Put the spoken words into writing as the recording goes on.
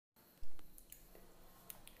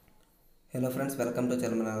Hello friends, welcome to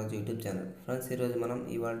చర్మనాలజీ YouTube channel. Friends, ఈరోజు మనం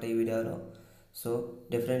ఇవాళ ఈ వీడియోలో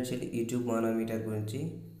డిఫరెన్షియల్ యూట్యూబ్ మానోమీటర్ గురించి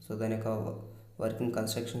దాని యొక్క వర్కింగ్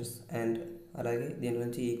కన్స్ట్రక్షన్స్ అండ్ అలాగే దీని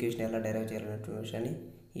గురించి ఈక్వేషన్ ఎలా డెరైవ్ చేయాలనే విషయాన్ని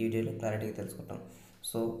ఈ వీడియోలో క్లారిటీగా తెలుసుకుంటాం.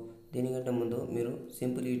 దీనికంటే ముందు మీరు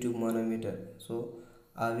సింపుల్ యూట్యూబ్ మానోమీటర్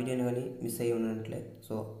ఆ వీడియోని కానీ మిస్ అయ్యి ఉన్నట్లే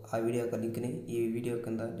ఆ వీడియో యొక్క లింక్ని ఈ వీడియో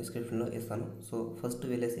కింద డిస్క్రిప్షన్లో ఇస్తాను. ఫస్ట్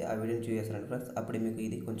వెళ్ళేసి ఆ వీడియోని చూసేస్తాను ఫ్రెండ్స్, అప్పుడే మీకు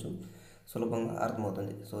ఇది కొంచెం సులభంగా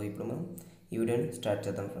అర్థమవుతుంది. ఇప్పుడు మనం ఈ వీడియోని స్టార్ట్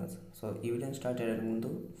చేద్దాం ఫ్రెండ్స్. ఈ వీడియోని స్టార్ట్ చేయడానికి ముందు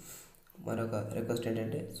మరొక రిక్వెస్ట్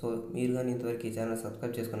ఏంటంటే మీరు కానీ ఇంతవరకు ఈ ఛానల్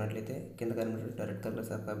సబ్స్క్రైబ్ చేసుకున్నట్లయితే కింద కనిపించిన red colour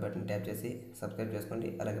subscribe button tap చేసి సబ్స్క్రైబ్ చేసుకోండి.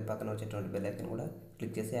 అలాగే పక్కన వచ్చేటువంటి బెల్ ఐకాన్ కూడా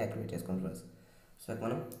క్లిక్ చేసి యాక్టివేట్ చేసుకోండి ఫ్రెండ్స్.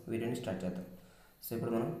 మనం వీడియోని స్టార్ట్ చేద్దాం.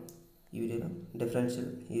 ఇప్పుడు మనం ఈ వీడియోలో డిఫరెన్షియల్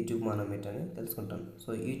యూట్యూబ్ మానోమీటర్ అని తెలుసుకుంటాం.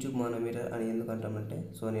 యూట్యూబ్ మానోమీటర్ అని ఎందుకంటామంటే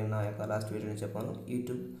నేను నా యొక్క లాస్ట్ వీడియోని చెప్పాను.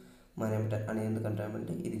 యూట్యూబ్ మానోమీటర్ అని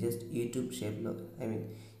ఎందుకంటామంటే ఇది జస్ట్ యూట్యూబ్ షేప్లో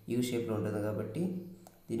యూ షేప్లో ఉంటుంది కాబట్టి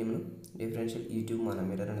దీన్ని మనం డిఫరెన్షియల్ యూట్యూబ్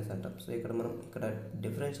మానోమీటర్ అనేసి అంటాం. ఇక్కడ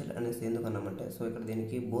డిఫరెన్షియల్ అనేసి ఎందుకు అన్నామంటే ఇక్కడ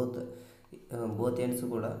దీనికి బోత్ ఎండ్స్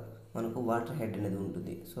కూడా మనకు వాటర్ హెడ్ అనేది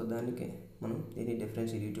ఉంటుంది. దానికి మనం దీన్ని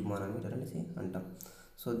డిఫరెన్షియల్ యూట్యూబ్ మానోమీటర్ అనేసి అంటాం.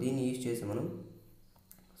 దీన్ని యూజ్ చేసి మనం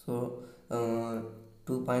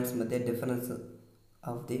 2 పాయింట్స్ మధ్య difference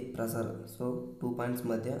of the pressure 2 points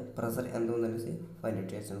మధ్య ప్రెషర్ ఎంత ఉందనేసి ఫైండ్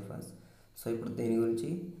అవుట్ చేస్తాను ఫ్రెండ్స్. ఇప్పుడు దీని గురించి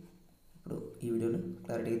ఈ వీడియోలో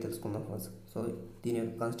క్లారిటీగా తెలుసుకుందాం ఫ్రెండ్స్. దీని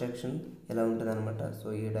యొక్క కన్స్ట్రక్షన్ ఎలా ఉంటుంది అనమాట.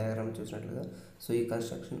 ఈ డయాగ్రామ్ చూసినట్లుగా ఈ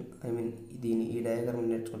కన్స్ట్రక్షన్ ఈ డయాగ్రామ్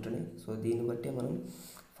నేర్చుకుంటేనే దీన్ని బట్టి మనం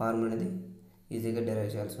ఫార్ములా అనేది ఈజీగా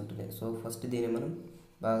డెరైవ్ చేయాల్సి ఉంటుంది. ఫస్ట్ దీన్ని మనం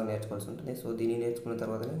బాగా నేర్చుకోవాల్సి ఉంటుంది. దీన్ని నేర్చుకున్న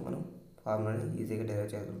తర్వాతనే మనం ఫార్ములాని ఈజీగా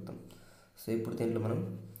డెరైవ్ చేయగలుగుతాం. ఇప్పుడు దీంట్లో మనం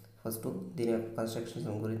ఫస్ట్ దీని యొక్క కన్స్ట్రక్షన్స్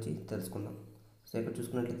గురించి తెలుసుకుందాం. ఇక్కడ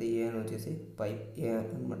చూసుకున్నట్లయితే ఏ అని వచ్చేసి పైప్ ఏ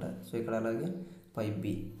అనమాట. ఇక్కడ అలాగే పైప్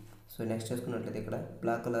బి. నెక్స్ట్ చూసుకున్నట్లయితే ఇక్కడ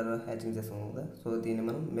బ్లాక్ కలర్ హ్యాచింగ్ చేస్తాం కదా. దీన్ని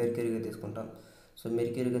మనం మెర్క్యూరీగా తీసుకుంటాం.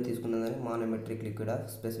 మెర్క్యూరీగా తీసుకున్న దాన్ని manometric liquid of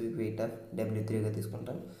specific weight of W3గా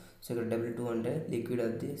తీసుకుంటాం. ఇక్కడ W2 అంటే liquid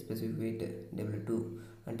of the specific wait, W2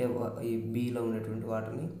 అంటే ఈ బిలో ఉన్నటువంటి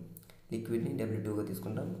వాటర్ని లిక్విడ్ని W2గా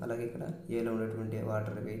తీసుకుంటాం. అలాగే ఇక్కడ ఏలో ఉన్నటువంటి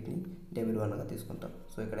వాటర్ వెయిట్ని W1గా తీసుకుంటాం.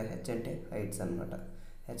 ఇక్కడ హెచ్ అంటే హైట్స్ అనమాట.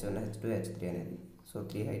 H1, H2, H3 అనేది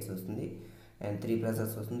 3 హైట్స్ వస్తుంది అండ్ 3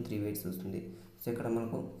 ప్రెషర్స్ వస్తుంది, 3 వెయిట్స్ వస్తుంది. ఇక్కడ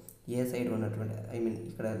మనకు ఏ సైడ్ ఉన్నటువంటి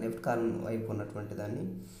ఇక్కడ లెఫ్ట్ కాలమ్ వైపు ఉన్నటువంటి దాన్ని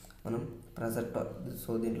మనం ప్రెషర్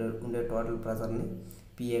దీంట్లో ఉండే టోటల్ ప్రెషర్ని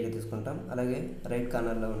పిఏగా తీసుకుంటాం. అలాగే రైట్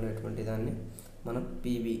కార్నర్లో ఉండేటువంటి దాన్ని మనం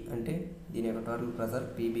పీబీ అంటే దీని యొక్క టోటల్ ప్రెషర్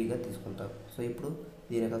పీబీగా తీసుకుంటాం. ఇప్పుడు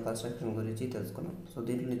దీని యొక్క కన్స్ట్రక్షన్ గురించి తెలుసుకున్నాం.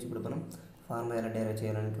 దీంట్లో నుంచి ఇప్పుడు మనం ఫార్ములా ఎలా డెరైవ్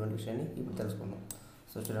చేయాలనేటువంటి విషయాన్ని ఇప్పుడు తెలుసుకుందాం.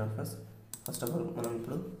 చూడండి ఫ్రెండ్స్, ఫస్ట్ ఆఫ్ ఆల్ మనం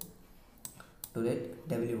ఇప్పుడు టు గెట్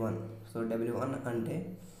W1. W1 అంటే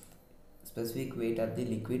specific weight of the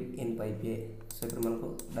liquid in pipe A. ఇక్కడ మనకు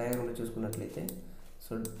డయాగ్రామ్లో చూసుకున్నట్లయితే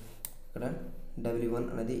ఇక్కడ W1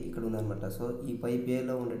 అనేది ఇక్కడ ఉందన్నమాట. ఈ పైప్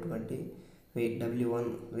ఏలో ఉన్నటువంటి వెయిట్ W1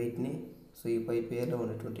 వెయిట్ని ఈ పైప్ ఏలో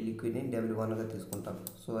ఉన్నటువంటి లిక్విడ్ని W1గా తీసుకుంటాం.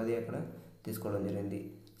 అది అక్కడ తీసుకోవడం జరిగింది,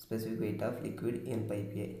 specific weight of liquid in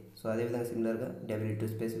pipe A. అదేవిధంగా సిమిలర్గా W2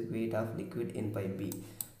 specific weight of liquid in pipe B.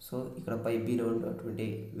 ఇక్కడ పైప్ బిలో ఉన్నటువంటి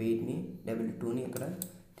వెయిట్ని W2ని ఇక్కడ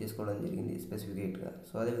తీసుకోవడం జరిగింది స్పెసిఫిక్ వెయిట్గా.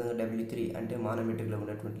 అదేవిధంగా W3 అంటే మానోమెట్రిక్లో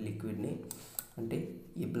ఉన్నటువంటి లిక్విడ్ని అంటే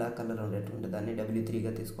ఈ బ్లాక్ కలర్లో ఉండేటువంటి దాన్ని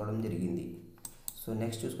W3గా తీసుకోవడం జరిగింది.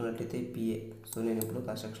 నెక్స్ట్ చూసుకున్నట్లయితే పిఏ. నేను ఇప్పుడు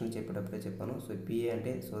కన్స్ట్రక్షన్ చెప్పేటప్పుడే చెప్పాను. పిఏ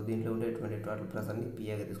అంటే దీంట్లో ఉండేటువంటి టోటల్ ప్రెషర్ని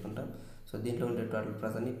పిఏగా తీసుకుంటాం. దీంట్లో ఉండే టోటల్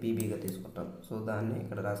ప్రెషర్ని పీబీగా తీసుకుంటాం. దాన్ని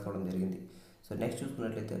ఇక్కడ రాసుకోవడం జరిగింది. నెక్స్ట్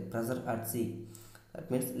చూసుకున్నట్లయితే pressure at C, that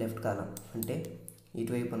means left కాలం అంటే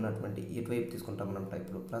ఇటువైపు తీసుకుంటాం మనం.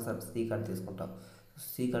 ఇప్పుడు ప్రెషర్ సి కార్డ్ తీసుకుంటాం.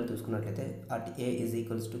 సి కార్డ్ తీసుకున్నట్లయితే at a is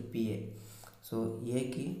equals to PA.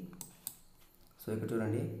 ఏకి ఇక్కడ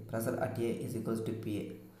చూడండి, pressure at a is equals to PA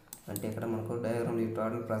అంటే ఇక్కడ మనకు డయాగ్రామ్లో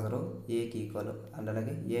టోటల్ ప్రెషరు ఏకి ఈక్వల్ అండ్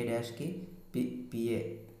అలాగే ఏ డాష్కి పిఏ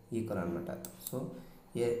ఈక్వల్ అనమాట.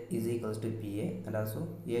 ఏ is equals to PA and also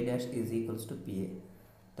a dash is equals to PA.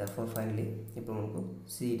 Therefore finally ఇప్పుడు మనకు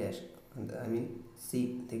సి డాష్ సి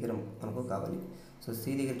దగ్గర మనకు కావాలి.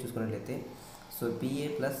 సి దగ్గర చూసుకున్నట్లయితే PA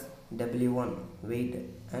plus W1 wait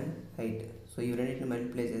and height. ఈ రెండింటిని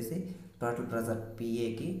మల్టిప్లై చేసి టోటల్ ప్రెషర్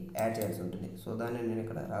పిఏకి యాడ్ చేయాల్సి ఉంటుంది. దాన్ని నేను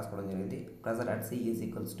ఇక్కడ రాసుకోవడం జరిగింది. Pressure at C is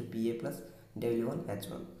equals to PA plus W1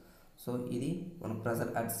 H1. ఇది మన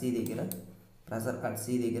ప్రెషర్ అట్ సి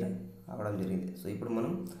దగ్గర అవ్వడం జరిగింది. ఇప్పుడు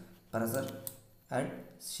మనం ప్రెషర్ అట్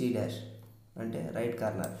సి డాష్ అంటే రైట్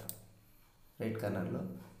కార్నర్లో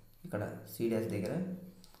ఇక్కడ సి డాష్ దగ్గర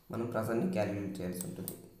మనం ప్రెషర్ని క్యాలిక్యులేట్ చేయాల్సి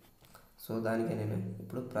ఉంటుంది. దానికి నేను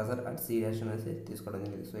ఇప్పుడు ప్రెషర్ అట్ సి డాష్ అనేసి తీసుకోవడం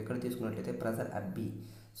జరిగింది. ఇక్కడ తీసుకున్నట్లయితే pressure at B.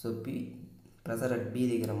 Pressure at B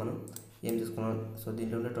దగ్గర మనం ఏం తీసుకున్నాం, సో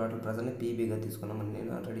దీంట్లో ఉండే టోటల్ ప్రెజర్ని పీబీగా తీసుకున్నామని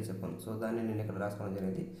నేను ఆల్రెడీ చెప్పాను. సో దాన్ని నేను ఇక్కడ రాసుకోవడం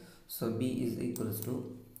జరిగింది. So B is equals to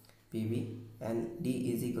PB and D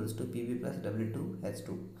is equals to PB plus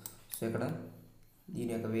W2H2. So ఇక్కడ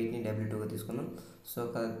దీని యొక్క వెయిట్ని W2గా తీసుకున్నాం. సో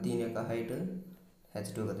దీని యొక్క హైట్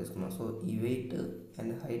H2గా తీసుకున్నాం. సో ఈ వెయిట్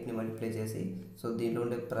అండ్ హైట్ని మల్టిప్లై చేసి సో దీంట్లో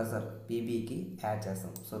ఉండే ప్రెషర్ పీబీకి యాడ్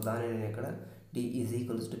చేస్తాం. సో దాన్ని నేను ఇక్కడ D is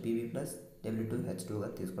equals to PB plus W2H2గా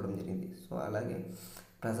తీసుకోవడం జరిగింది. సో అలాగే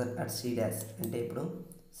ప్రెషర్ అట్ సి డాష్ అంటే ఇప్పుడు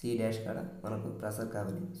సి డాష్ కాడ మనకు ప్రెషర్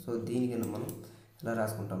కావాలి. సో దీనికి మనం ఎలా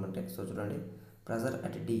రాసుకుంటామంటే, సో చూడండి, pressure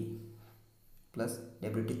at D plus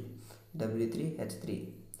W3H3.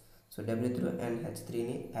 So W3 and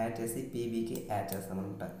H3ని add చేసి పీబీకి యాడ్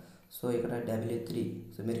చేస్తామన్నమాట. సో ఇక్కడ W3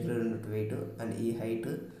 so mercury wait and ఈ హైట్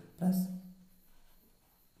ప్లస్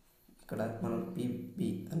ఇక్కడ మనం పీబీ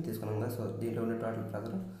అని తీసుకున్నాం కదా. సో దీంట్లో ఉండే టోటల్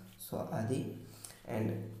ప్రెషర్ సో అది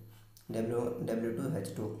అండ్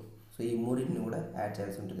W2H2. సో ఈ మూడింటిని కూడా యాడ్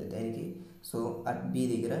చేయాల్సి ఉంటుంది దానికి. సో అట్ బి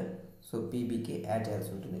దగ్గర సో పీబీకి యాడ్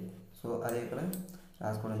చేయాల్సి ఉంటుంది. సో అదే ఇక్కడ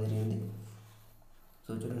రాసుకోవడం జరిగింది. సో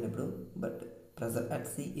చూడండి ఇప్పుడు but pressure at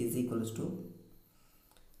C is equals to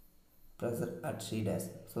pressure at C dash.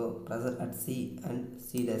 So pressure at C and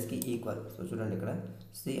C డాష్కి equal. So చూడండి ఇక్కడ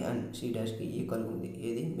సి అండ్ సి డాష్కి ఈక్వల్ ఉంది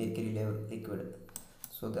ఏది mercury level liquid.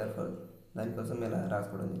 So therefore దానికోసం ఇలా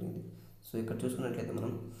రాసుకోవడం జరిగింది. సో ఇక్కడ చూసుకున్నట్లయితే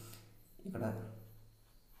మనం ఇక్కడ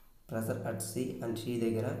pressure at C and C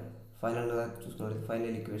దగ్గర ఫైనల్గా చూసుకున్నట్లయితే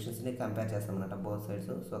ఫైనల్ ఈక్వేషన్స్ని కంపేర్ చేస్తాం అన్నమాట బోత్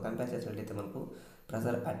సైడ్స్. సో కంపేర్ చేసినట్లయితే మనకు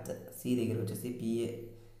ప్రెషర్ అట్ సి దగ్గర వచ్చేసి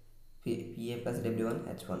PA plus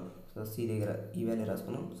W1H1. So C దగ్గర ఈ వాల్యూ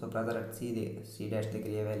రాసుకున్నాం. So pressure at C dash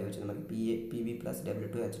దగ్గర ఏ వాల్యూ వచ్చింది మనకి PB plus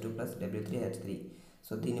W2H2 plus W3H3.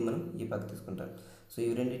 So దీన్ని మనం ఈ పక్క తీసుకుంటాం. సో ఈ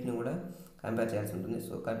రెండింటిని కూడా కంపేర్ చేయాల్సి ఉంటుంది.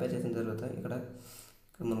 సో కంపేర్ చేసిన తర్వాత ఇక్కడ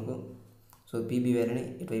మనకు సో పీబీ వాల్యూని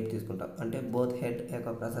ఇటువైపు తీసుకుంటాం. అంటే బోత్ హెడ్ యొక్క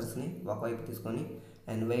ప్రెషర్స్ని ఒకవైపు తీసుకొని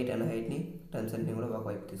అండ్ వెయిట్ అండ్ హైట్ని టర్మ్స్ అన్ని కూడా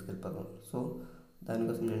ఒకవైపు తీసుకెళ్ళిపోతాం. సో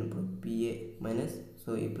దానికోసం నేను ఇప్పుడు పిఏ మైనస్ సో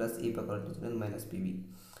ఈ ప్లస్ ఈ పక్క వచ్చినది minus PB.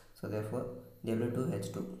 So therefore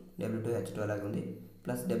W2H2 అలాగే ఉంది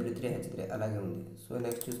ప్లస్ W3H3 అలాగే ఉంది. సో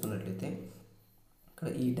నెక్స్ట్ చూసుకున్నట్లయితే ఇక్కడ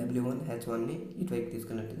ఈ W1H1ని ఇటువైపు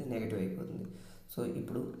తీసుకున్నట్లయితే నెగిటివ్ అయిపోతుంది. సో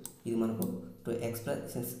ఇప్పుడు ఇది మనకు to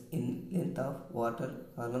express in length of water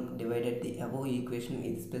column divided the above equation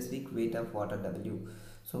with specific weight of water W.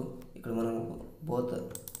 So ఇక్కడ మనం బోత్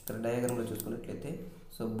ఇక్కడ డయాగ్రామ్లో చూసుకున్నట్లయితే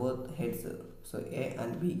so both heads so A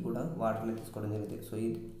and B కూడా వాటర్ని తీసుకోవడం జరిగింది. సో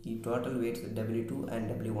ఈ total weights W2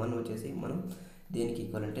 and W1 వచ్చేసి మనం దేనికి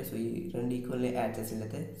ఈక్వల్ అంటే సో ఈ రెండు ఈక్వల్ని యాడ్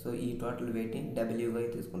చేసినట్లయితే సో ఈ టోటల్ వెయిట్ని Wగా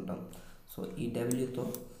తీసుకుంటాం. సో ఈ Wతో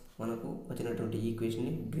మనకు వచ్చినటువంటి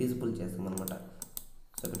ఈక్వేషన్ని డివిజిబుల్ చేస్తాం అనమాట.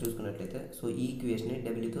 సో ఇక్కడ చూసుకున్నట్లయితే సో ఈ ఈక్వేషన్ని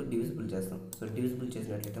Wతో డివిజిబుల్ చేస్తాం. సో డివిజిబుల్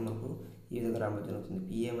చేసినట్లయితే మనకు ఈ విధంగా రావడం జరుగుతుంది.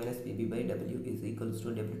 PA minus PB by W is equals to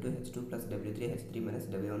W2H2 plus W3H3 minus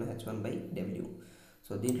W1H1 by W.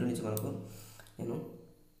 So దీంట్లో నుంచి మనకు నేను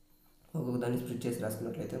ఒక్కొక్క దాన్ని స్ప్లిట్ చేసి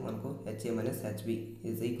రాసుకున్నట్లయితే మనకు HA minus HB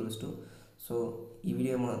is equals to so ఈ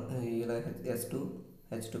వీడియో ఇలా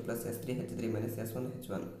S2H2 plus S3H3 minus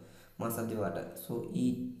S1H1 mass of the water. So ఈ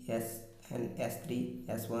S and S3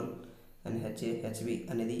 S1 and HA HB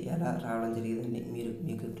అనేది ఎలా రావడం జరిగిందని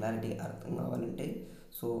మీకు క్లారిటీ అర్థం కావాలంటే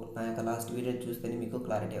సో నా యొక్క లాస్ట్ వీడియో చూస్తేనే మీకు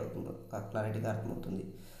క్లారిటీగా అర్థమవుతుంది.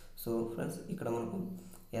 సో ఫ్రెండ్స్ ఇక్కడ మనకు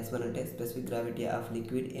S1 అంటే specific gravity of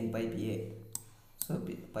liquid in pipe A. So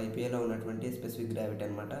pipe ఏలో ఉన్నటువంటి స్పెసిఫిక్ గ్రావిటీ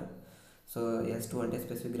అనమాట. సో S2 అంటే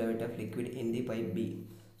specific gravity of liquid in the pipe B.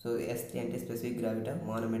 So S3 అంటే specific gravity of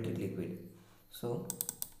manometric liquid. So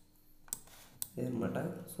ఇదనమాట.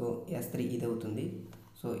 So S3 ఇది అవుతుంది.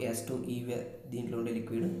 So S2 దీంట్లో ఉండే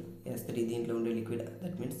లిక్విడ్, S3 దీంట్లో ఉండే liquid,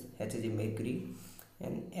 that means HG mercury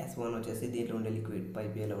and S1 వచ్చేసి దీంట్లో ఉండే లిక్విడ్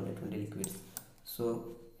పైప్ ఏలో ఉండేటువంటి లిక్విడ్స్. సో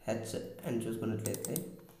H అని చూసుకున్నట్లయితే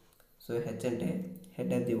సో H అంటే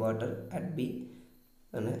head of the water at B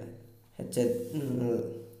and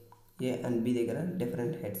A and B దగ్గర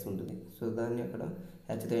డిఫరెంట్ హెడ్స్ ఉంటుంది. సో దాన్ని అక్కడ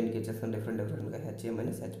హెచ్తో ఇండికేట్ చేస్తాం డిఫరెంట్గా HA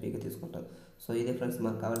మైనస్ HBగా తీసుకుంటాం. సో ఇదే ఫ్రెండ్స్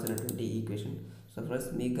మాకు కావాల్సినటువంటి ఈక్వేషన్. సో ఫ్రెండ్స్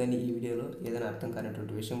మీకు కానీ ఈ వీడియోలో ఏదైనా అర్థం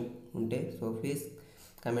కానటువంటి విషయం ఉంటే సో ప్లీజ్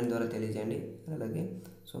కామెంట్ ద్వారా తెలియజేయండి. అలాగే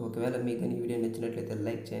సో ఒకవేళ మీకు కానీ ఈ వీడియో నచ్చినట్లయితే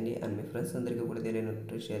లైక్ చేయండి అండ్ మీ ఫ్రెండ్స్ అందరికీ కూడా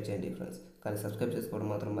తెలియనట్టు షేర్ చేయండి ఫ్రెండ్స్. కానీ సబ్స్క్రైబ్ చేసుకోవడం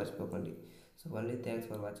మాత్రం మర్చిపోకండి. So only thanks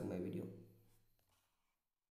for watching my video.